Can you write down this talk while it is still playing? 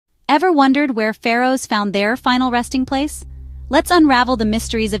Ever wondered where pharaohs found their final resting place? Let's unravel the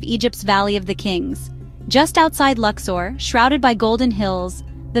mysteries of Egypt's Valley of the Kings. Just outside Luxor, shrouded by golden hills,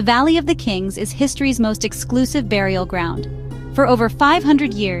 the Valley of the Kings is history's most exclusive burial ground. For over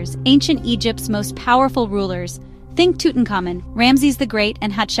 500 years, ancient Egypt's most powerful rulers, think Tutankhamun, Ramses the Great,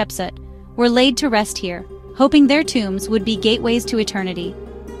 and Hatshepsut, were laid to rest here, hoping their tombs would be gateways to eternity.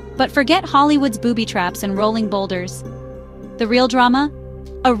 But forget Hollywood's booby traps and rolling boulders. The real drama?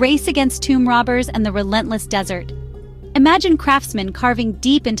 A race against tomb robbers and the relentless desert. Imagine craftsmen carving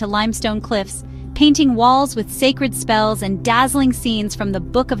deep into limestone cliffs, painting walls with sacred spells and dazzling scenes from the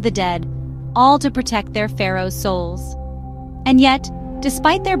Book of the Dead, all to protect their pharaohs' souls. And yet,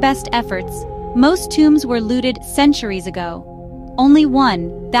 despite their best efforts, most tombs were looted centuries ago. Only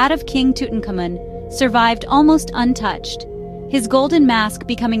one, that of King Tutankhamun, survived almost untouched, his golden mask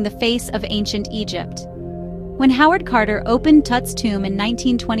becoming the face of ancient Egypt. When Howard Carter opened Tut's tomb in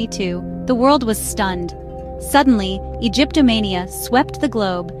 1922, the world was stunned. Suddenly, Egyptomania swept the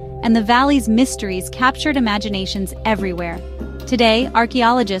globe, and the valley's mysteries captured imaginations everywhere. Today,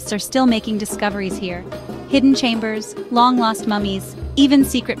 archaeologists are still making discoveries here. Hidden chambers, long-lost mummies, even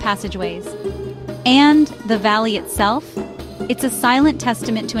secret passageways. And the valley itself? It's a silent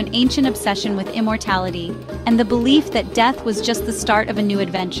testament to an ancient obsession with immortality and the belief that death was just the start of a new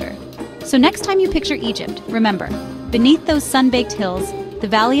adventure. So next time you picture Egypt, remember, beneath those sun-baked hills, the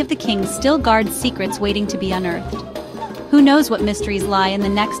Valley of the Kings still guards secrets waiting to be unearthed. Who knows what mysteries lie in the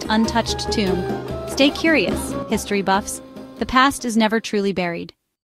next untouched tomb? Stay curious, history buffs. The past is never truly buried.